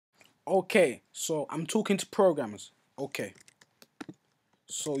Okay, so I'm talking to programmers. Okay.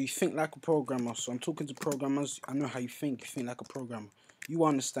 So you think like a programmer. So I'm talking to programmers. I know how you think. You think like a programmer. You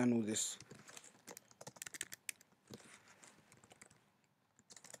understand all this.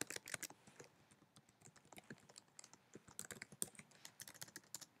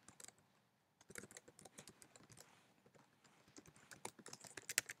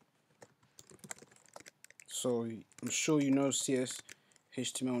 So I'm sure you know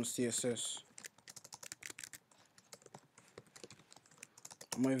HTML and CSS.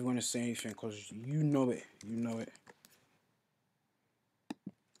 I'm not even going to say anything because you know it. You know it.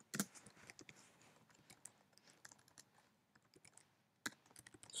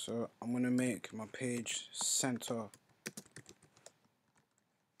 So I'm going to make my page center.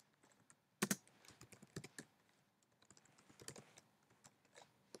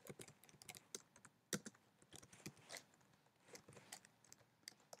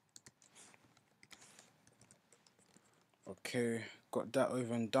 Okay, got that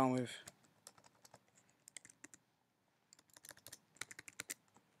over and done with.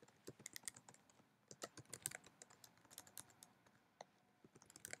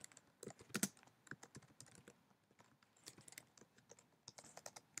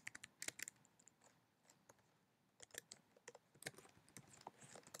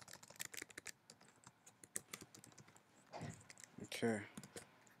 Okay.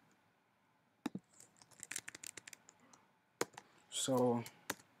 So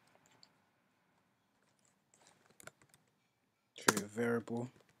create a variable.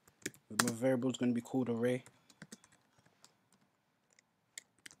 My variable is going to be called array.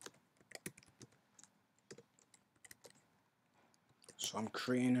 So I'm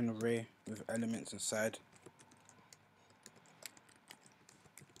creating an array with elements inside.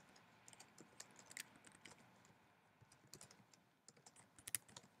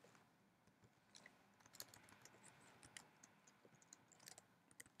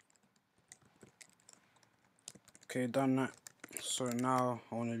 Okay, done that. So now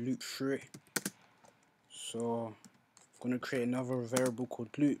I want to loop through it. So I'm going to create another variable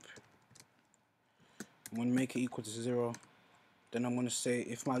called loop. I'm going to make it equal to 0. Then I'm going to say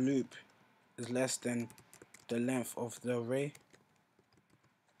if my loop is less than the length of the array,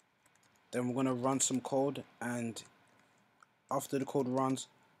 then we're going to run some code, and after the code runs,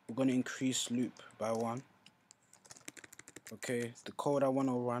 we're going to increase loop by 1. Okay, the code I want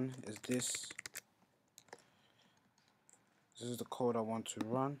to run is this. This is the code I want to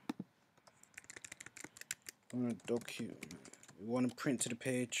run. I'm going to we want to print to the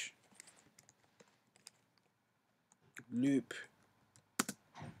page loop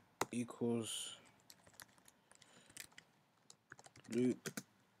equals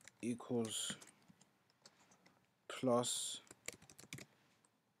plus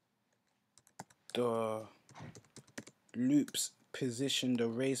the loop's position, the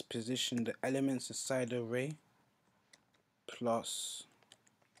array's position, the elements inside the array, plus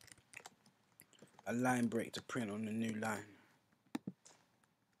a line break to print on the new line.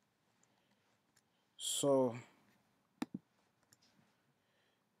 So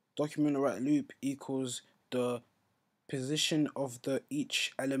document.write_loop equals the position of the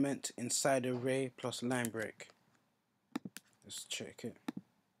each element inside the array plus line break. Let's check it.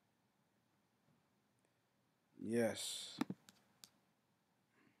 Yes.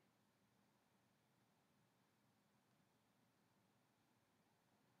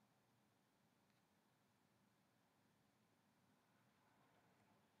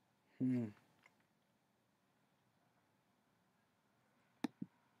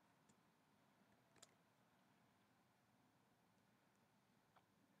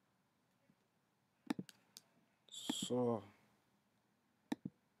 So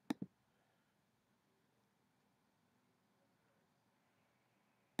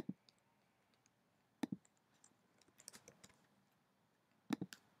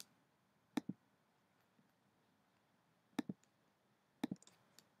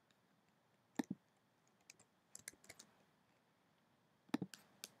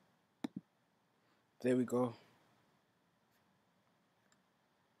there we go.